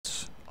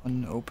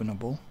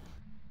unopenable.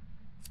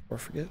 Or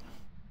forget.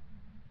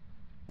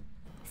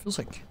 Feels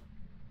like...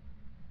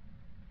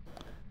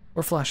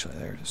 Or flashlight,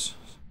 there it is.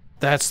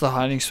 That's the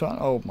hiding spot?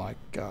 Oh my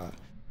god.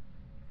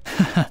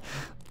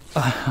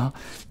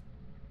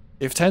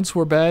 If tents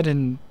were bad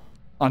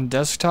on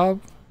desktop,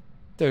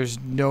 there's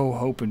no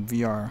hope in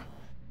VR.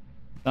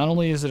 Not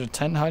only is it a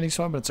tent hiding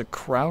spot, but it's a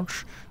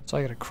crouch. So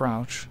I gotta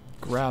crouch,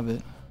 grab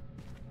it.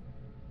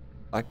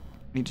 I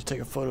need to take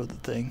a photo of the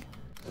thing.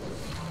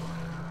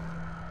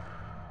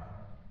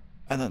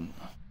 And then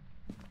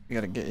we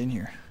gotta get in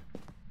here.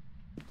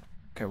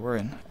 Okay, we're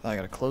in. I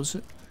gotta close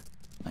it.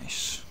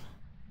 Nice.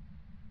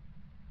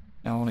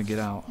 Now I wanna get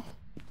out.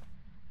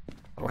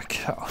 How do I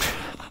get out?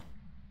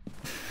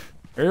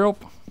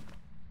 Help!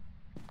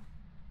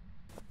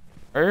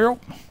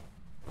 Help!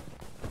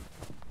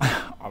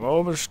 I'm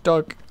over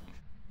stuck.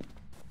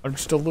 I'm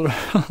just a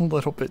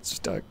little bit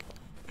stuck.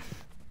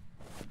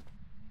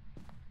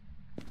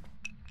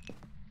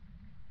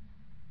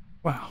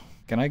 Wow.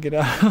 Can I get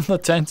out of the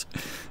tent?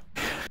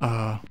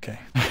 Okay.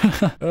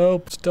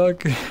 Oh,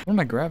 stuck. What am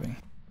I grabbing?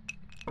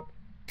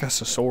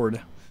 Guess a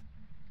sword.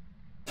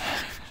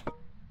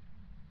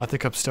 I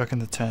think I'm stuck in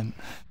the tent.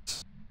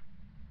 At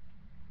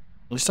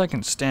least I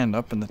can stand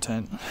up in the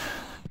tent.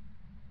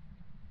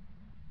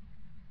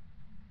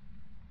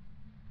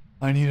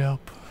 I need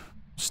help.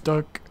 I'm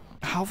stuck.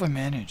 How have I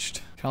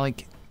managed? Can I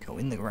like go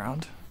in the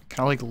ground?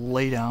 Can I like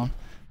lay down?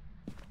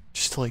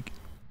 Just to like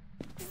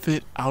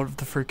fit out of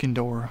the freaking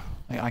door.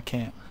 Like I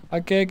can't.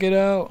 I can't get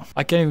out.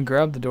 I can't even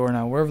grab the door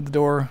now. Wherever the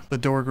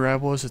door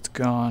grab was, it's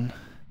gone.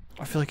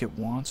 I feel like it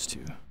wants to.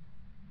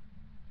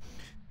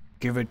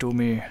 Give it to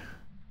me.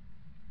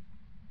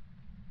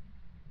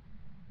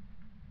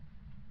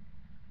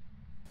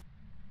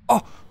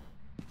 Oh!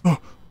 Oh!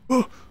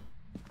 Oh!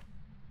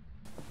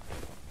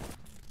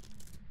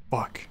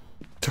 Fuck.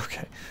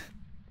 Okay.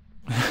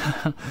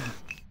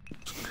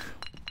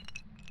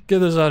 Get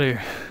this out of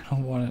here. I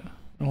don't want it. I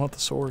don't want the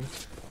sword.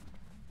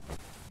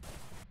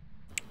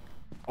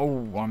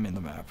 Oh, I'm in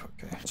the map.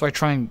 Okay. So I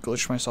try and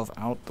glitch myself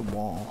out the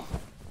wall.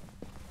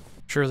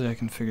 Surely I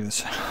can figure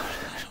this out.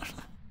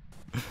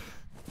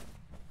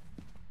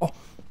 Oh!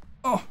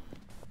 Oh!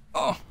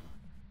 Oh!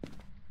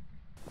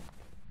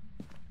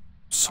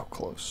 So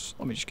close.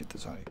 Let me just get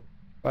this out of here.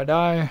 If I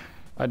die,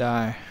 I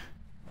die.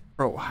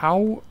 Bro,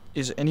 how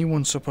is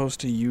anyone supposed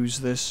to use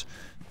this?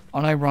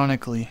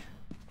 Unironically,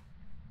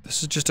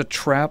 this is just a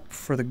trap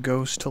for the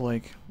ghost to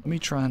like... Let me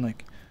try and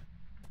like...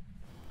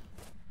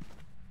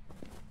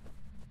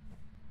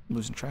 I'm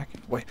losing track.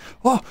 Wait.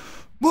 Oh!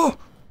 Whoa!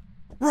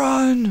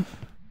 Run!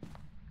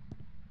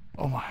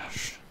 Oh my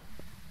gosh.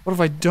 What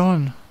have I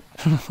done?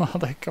 I don't know how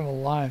they come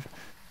alive.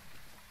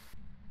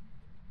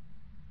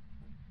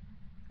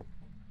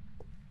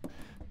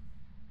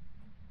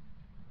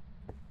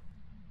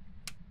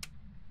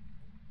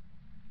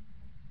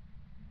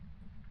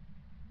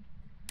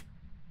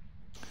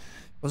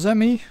 Was that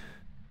me?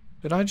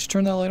 Did I just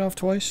turn that light off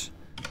twice?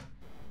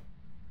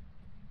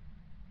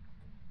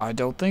 I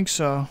don't think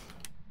so.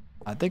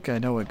 I think I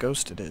know what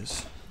ghost it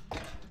is.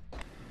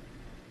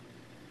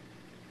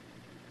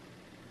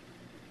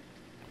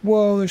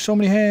 Whoa, there's so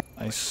many hands.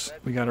 Nice.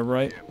 We got it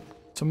right.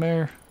 Some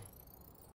air.